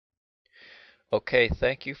Okay,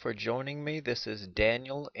 thank you for joining me. This is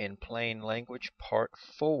Daniel in Plain Language Part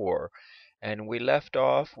 4. And we left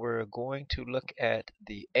off, we're going to look at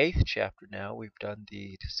the 8th chapter now. We've done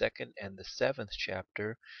the 2nd and the 7th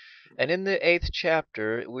chapter. And in the 8th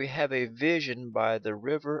chapter, we have a vision by the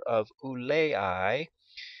river of Ulai.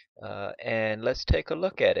 And let's take a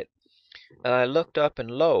look at it. And I looked up and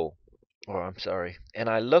lo, and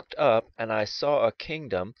I looked up and I saw a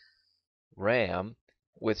kingdom ram,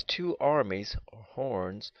 with two armies or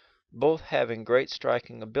horns, both having great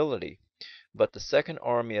striking ability. But the second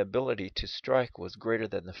army ability to strike was greater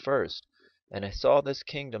than the first. And I saw this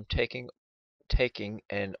kingdom taking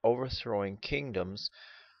and overthrowing kingdoms,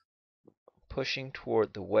 pushing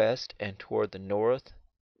toward the west and toward the north,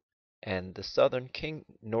 and the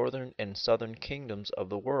northern and southern kingdoms of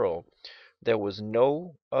the world. There was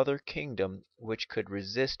no other kingdom which could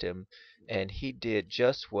resist him, and he did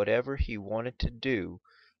just whatever he wanted to do,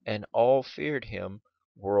 and all feared him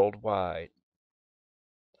worldwide.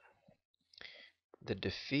 The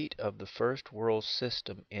defeat of the first world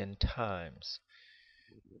system in times.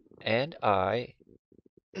 And I,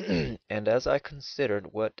 and as I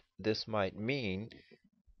considered what this might mean,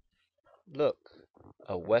 look,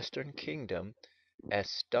 a western kingdom as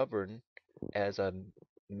stubborn as a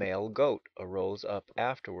male goat arose up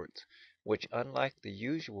afterwards, which, unlike the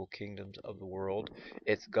usual kingdoms of the world,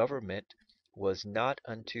 its government was not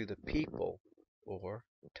unto the people, or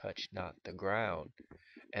touched not the ground.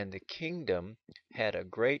 And the kingdom had a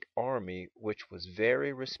great army which was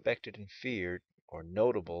very respected and feared, or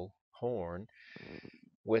notable horn,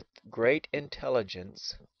 with great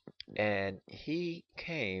intelligence, and he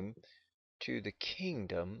came to the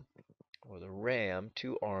kingdom, or the ram,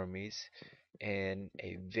 two armies, in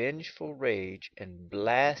a vengeful rage, and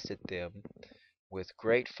blasted them with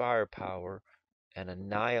great firepower, and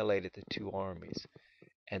annihilated the two armies.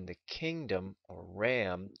 And the kingdom, or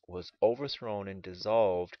ram, was overthrown and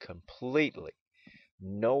dissolved completely.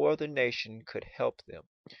 No other nation could help them.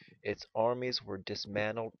 Its armies were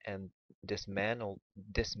dismantled, and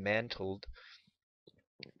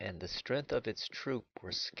the strength of its troops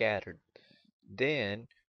were scattered. Then,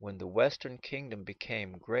 when the western kingdom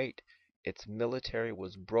became great, its military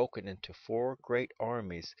was broken into four great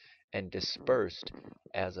armies and dispersed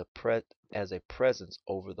as a presence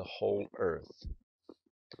over the whole earth.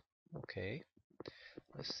 Okay,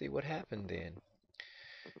 let's see what happened then.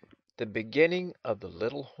 The beginning of the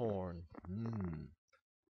little horn.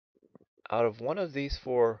 Out of one of these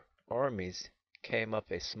four armies came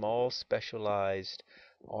up a small specialized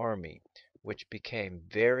army, which became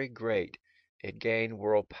very great. It gained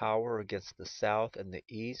world power against the south and the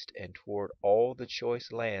east, and toward all the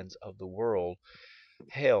choice lands of the world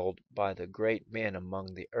held by the great men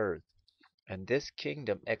among the earth. And this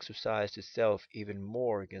kingdom exercised itself even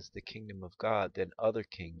more against the kingdom of God than other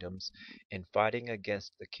kingdoms. In fighting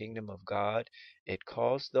against the kingdom of God, it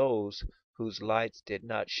caused those whose lights did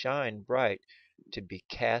not shine bright to be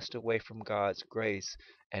cast away from God's grace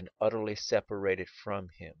and utterly separated from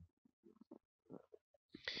Him.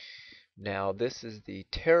 Now, this is the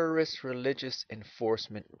terrorist religious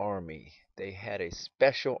enforcement army. They had a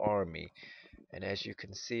special army. And as you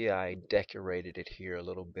can see, I decorated it here a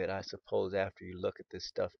little bit. I suppose after you look at this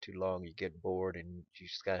stuff too long, you get bored and you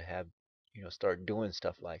just gotta have, start doing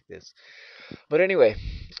stuff like this. But anyway,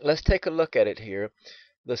 let's take a look at it here.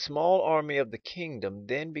 The small army of the kingdom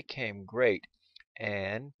then became great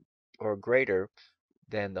and, or greater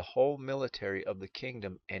than the whole military of the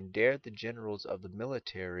kingdom, and dared the generals of the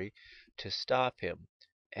military to stop him.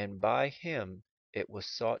 And by him it was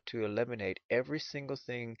sought to eliminate every single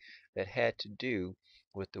thing that had to do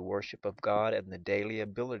with the worship of God and the daily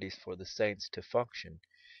abilities for the saints to function.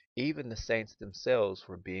 Even the saints themselves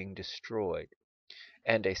were being destroyed.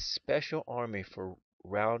 And a special army for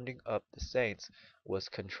rounding up the saints was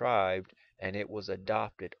contrived, and it was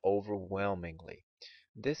adopted overwhelmingly.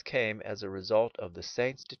 This came as a result of the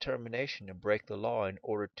saints' determination to break the law in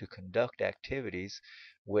order to conduct activities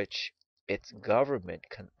which its government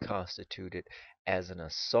constituted as an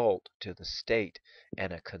assault to the state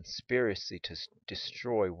and a conspiracy to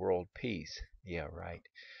destroy world peace. Yeah, right.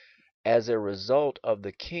 As a result of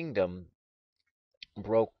the kingdom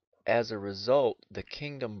broke as a result the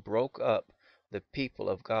kingdom broke up the people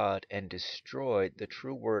of God and destroyed the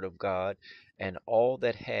true word of God and all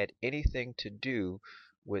that had anything to do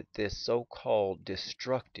with this so-called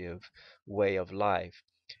destructive way of life.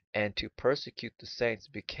 And to persecute the saints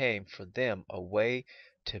became for them a way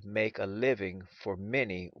to make a living for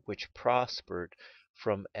many which prospered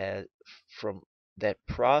from that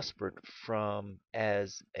prospered from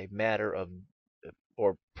as a matter of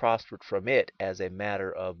or prospered from it as a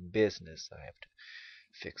matter of business. I have to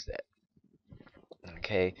fix that.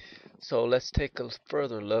 Okay, so let's take a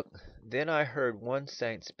further look. Then I heard one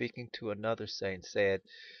saint speaking to another saint said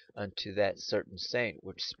unto that certain saint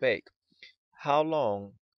which spake, How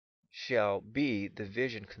long shall be the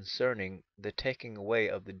vision concerning the taking away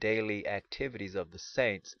of the daily activities of the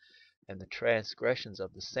saints, and the transgressions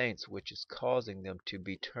of the saints, which is causing them to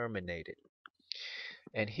be terminated?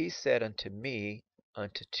 And he said unto me,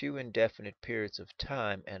 Unto 2 indefinite periods of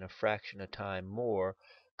time, and a fraction of time more,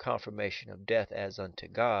 confirmation of death as unto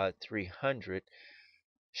God, 300,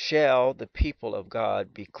 shall the people of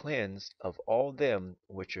God be cleansed of all them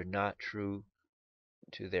which are not true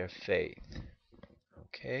to their faith.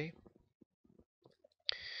 Okay?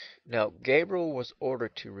 Now Gabriel was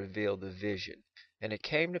ordered to reveal the vision. And it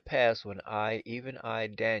came to pass when I, even I,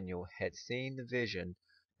 Daniel, had seen the vision,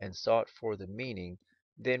 and sought for the meaning,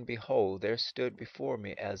 then behold, there stood before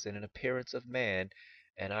me as in an appearance of man,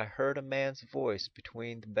 and I heard a man's voice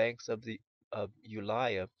between the banks of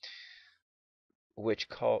Uliah, which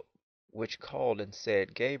called and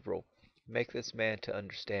said, Gabriel, make this man to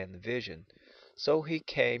understand the vision. So he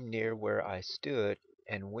came near where I stood,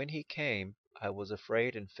 and when he came, I was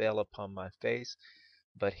afraid and fell upon my face.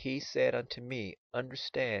 But he said unto me,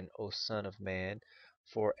 Understand, O son of man,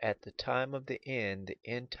 for at the time of the end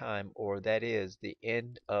time, or that is, the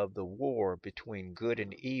end of the war between good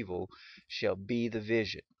and evil, shall be the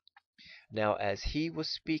vision. Now as he was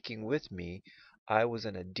speaking with me, I was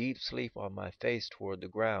in a deep sleep on my face toward the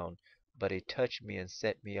ground, but he touched me and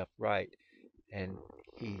set me upright. And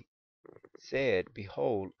he said,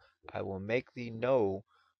 Behold, I will make thee know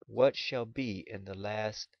what shall be in the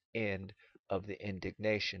last end of the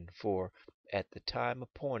indignation, for at the time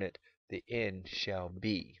appointed the end shall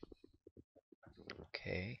be.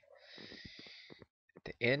 Okay.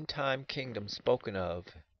 The end time kingdom spoken of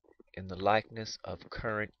in the likeness of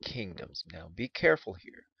current kingdoms. Now be careful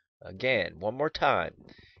here. Again, one more time.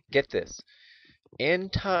 Get this.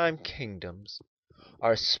 End time kingdoms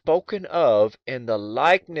are spoken of in the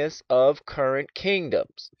likeness of current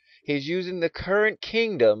kingdoms. He's using the current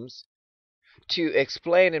kingdoms to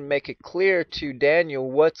explain and make it clear to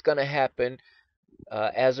Daniel what's going to happen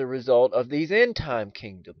as a result of these end time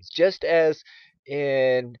kingdoms. Just as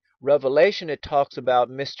in Revelation it talks about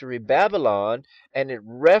Mystery Babylon, and it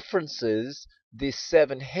references the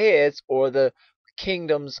 7 heads or the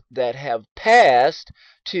kingdoms that have passed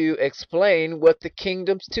to explain what the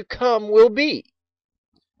kingdoms to come will be.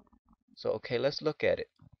 So, okay, let's look at it.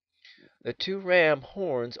 The 2 ram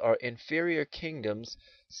horns are inferior kingdoms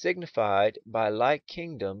signified by like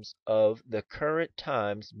kingdoms of the current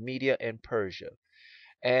times, Media and Persia.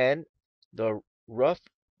 And the rough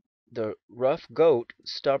goat,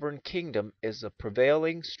 stubborn kingdom, is a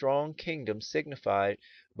prevailing strong kingdom signified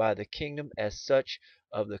by the kingdom as such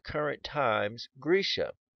of the current times,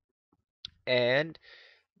 Grecia. And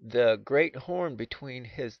the great horn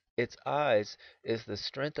between its eyes is the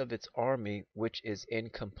strength of its army, which is in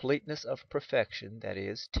completeness of perfection, that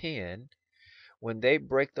is, 10. When they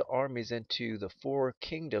break the armies into the 4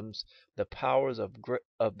 kingdoms, the powers of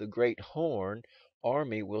the great horn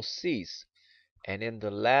army will cease, and in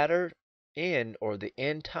the latter end or the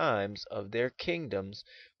end times of their kingdoms,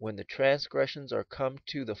 when the transgressions are come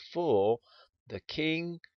to the full, the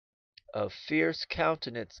king of fierce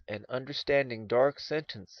countenance and understanding dark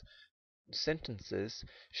sentences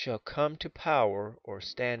shall come to power or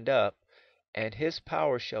stand up, and his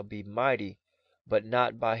power shall be mighty, but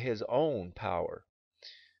not by his own power.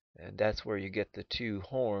 And that's where you get the 2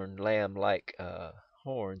 horn lamb-like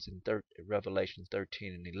horns in Revelation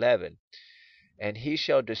 13 and 11. And he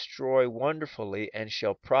shall destroy wonderfully, and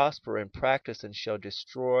shall prosper in practice, and shall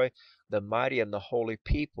destroy the mighty and the holy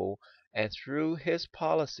people. And through his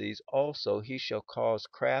policies also he shall cause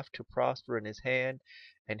craft to prosper in his hand,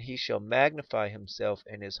 and he shall magnify himself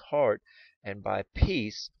in his heart, and by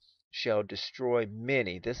peace shall destroy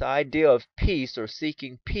many. This idea of peace, or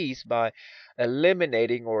seeking peace by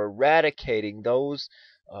eliminating or eradicating those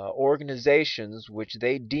organizations which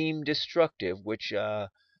they deem destructive, which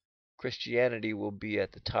Christianity will be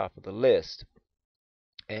at the top of the list.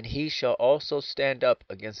 And he shall also stand up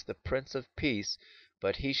against the Prince of Peace,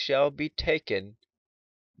 but he shall be taken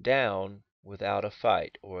down without a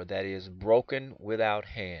fight, or that is, broken without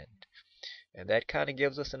hand. And that kind of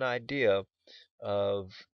gives us an idea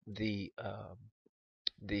of the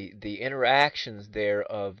interactions there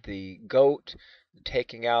of the goat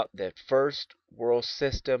taking out that first world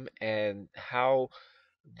system, and how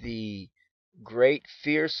the great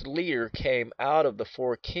fierce leader came out of the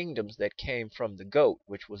 4 kingdoms that came from the goat,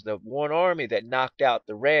 which was the one army that knocked out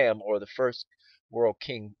the ram or the first world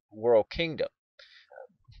kingdom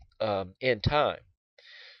in time.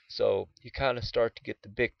 So you kind of start to get the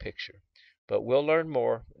big picture. But we'll learn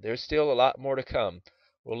more. There's still a lot more to come.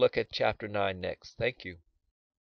 We'll look at chapter 9 next. Thank you.